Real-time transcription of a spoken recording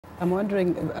I'm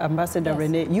wondering, Ambassador Yes.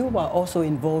 Renee, you were also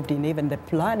involved in even the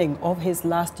planning of his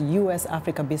last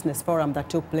U.S.-Africa Business Forum that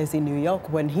took place in New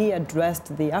York when he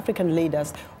addressed the African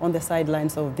leaders on the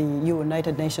sidelines of the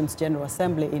United Nations General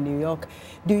Assembly in New York.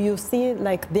 Do you see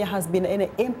like there has been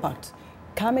any impact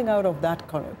coming out of that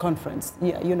conference,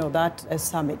 you know, that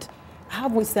summit?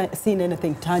 Have we seen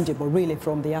anything tangible, really,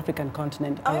 from the African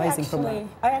continent arising from that?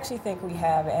 I actually think we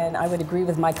have, and I would agree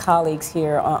with my colleagues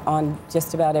here on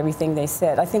just about everything they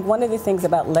said. I think one of the things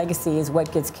about legacy is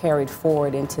what gets carried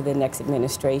forward into the next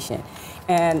administration.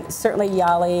 And certainly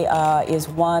Yali is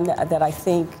one that I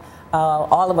think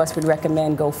all of us would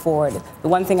recommend go forward. The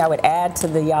one thing I would add to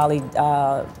the Yali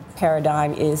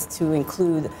paradigm is to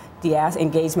include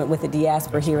engagement with the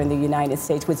diaspora here in the United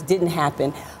States, which didn't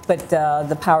happen, but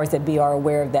the powers that be are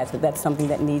aware of that, that's something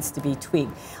that needs to be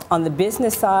tweaked. On the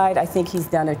business side, I think he's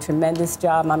done a tremendous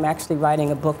job. I'm actually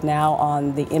writing a book now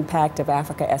on the impact of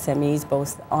Africa SMEs,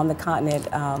 both on the continent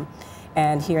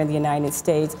and here in the United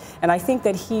States. And I think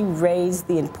that he raised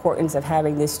the importance of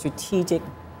having this strategic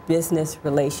business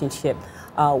relationship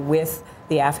with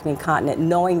the African continent,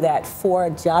 knowing that for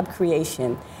job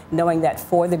creation, knowing that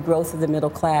for the growth of the middle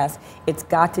class, it's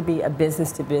got to be a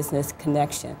business-to-business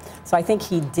connection. So I think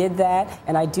he did that,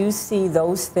 and I do see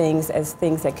those things as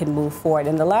things that can move forward.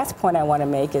 And the last point I want to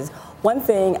make is, one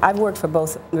thing, I've worked for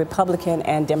both Republican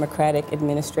and Democratic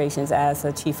administrations as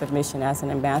a chief of mission, as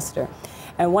an ambassador.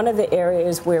 And one of the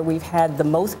areas where we've had the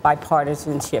most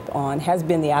bipartisanship on has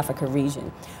been the Africa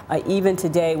region. Even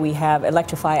today, we have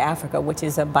Electrify Africa, which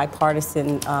is a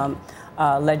bipartisan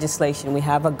legislation. We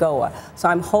have AGOA. So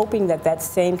I'm hoping that that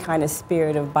same kind of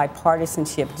spirit of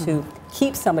bipartisanship to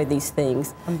keep some of these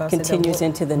things continues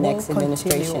into the next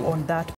administration. On that